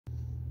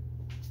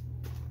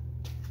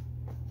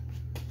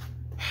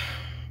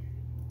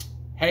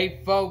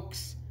Hey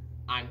folks,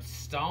 I'm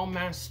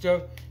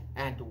Stallmaster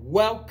and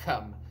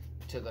welcome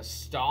to the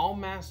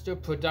Stallmaster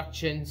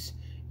Productions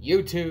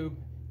YouTube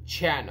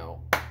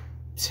channel.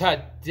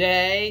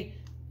 Today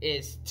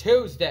is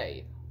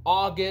Tuesday,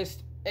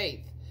 August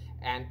 8th,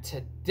 and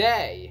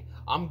today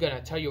I'm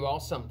gonna tell you all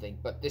something,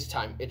 but this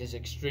time it is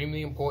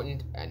extremely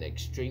important and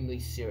extremely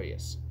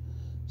serious.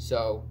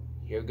 So,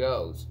 here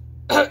goes.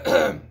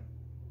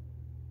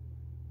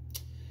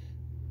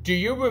 Do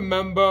you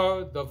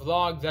remember the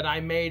vlog that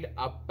I made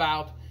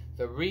about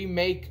the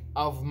remake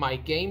of my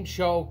game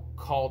show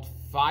called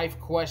 5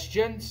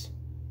 Questions?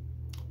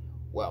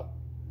 Well,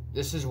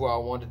 this is what I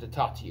wanted to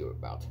talk to you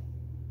about.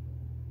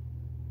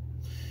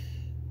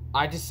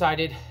 I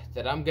decided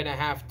that I'm gonna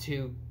have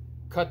to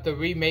cut the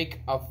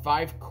remake of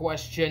 5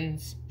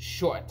 Questions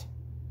short.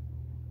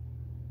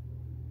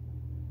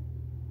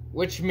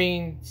 Which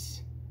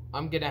means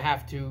I'm gonna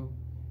have to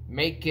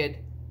make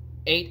it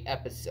 8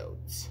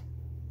 episodes.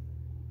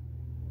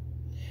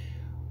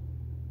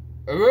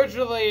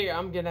 Originally,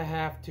 I'm gonna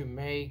have to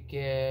make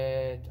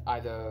it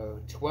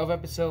either 12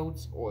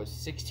 episodes or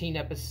 16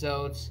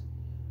 episodes,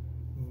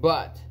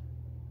 but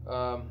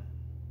I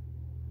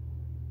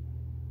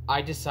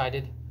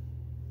decided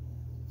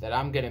that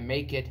I'm gonna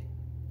make it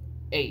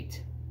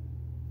 8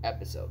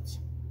 episodes.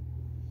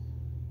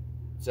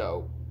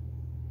 So,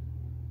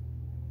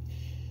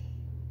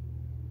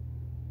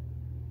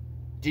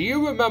 do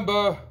you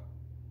remember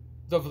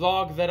the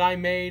vlog that I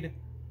made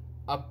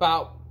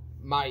about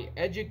my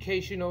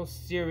educational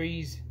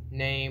series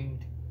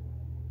named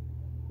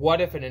What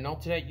If in an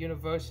Alternate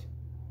Universe?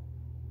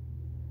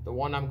 The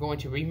one I'm going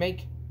to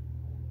remake?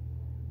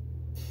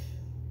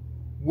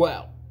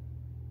 Well,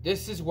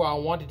 this is what I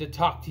wanted to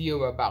talk to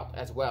you about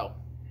as well.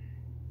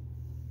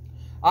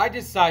 I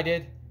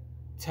decided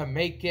to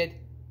make it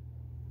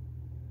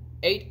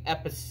 8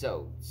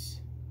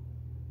 episodes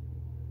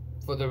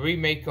for the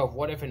remake of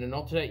What If in an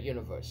Alternate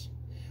Universe,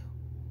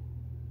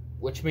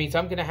 which means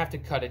I'm gonna have to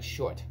cut it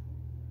short.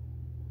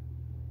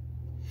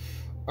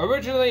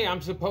 Originally,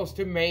 I'm supposed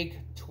to make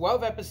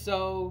 12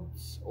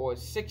 episodes or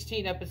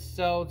 16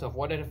 episodes of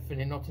What If in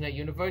an Alternate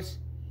Universe,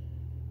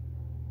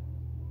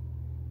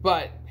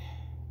 but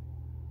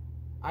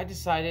I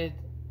decided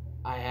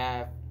I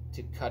have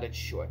to cut it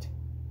short.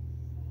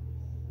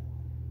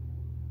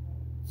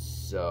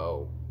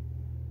 So,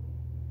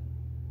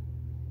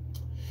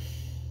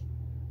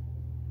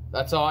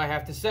 that's all I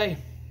have to say.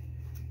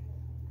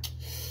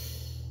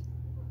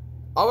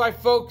 Alright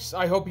folks,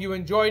 I hope you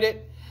enjoyed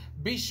it.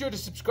 Be sure to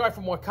subscribe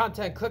for more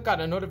content. Click on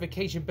the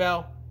notification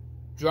bell.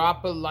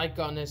 Drop a like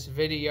on this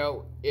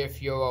video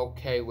if you're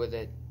okay with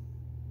it.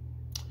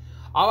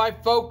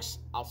 Alright folks,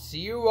 I'll see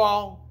you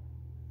all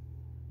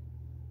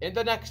in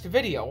the next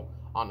video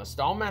on the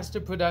Stallmaster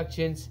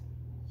Productions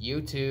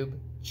YouTube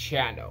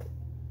channel.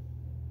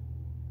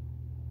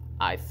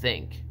 I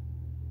think.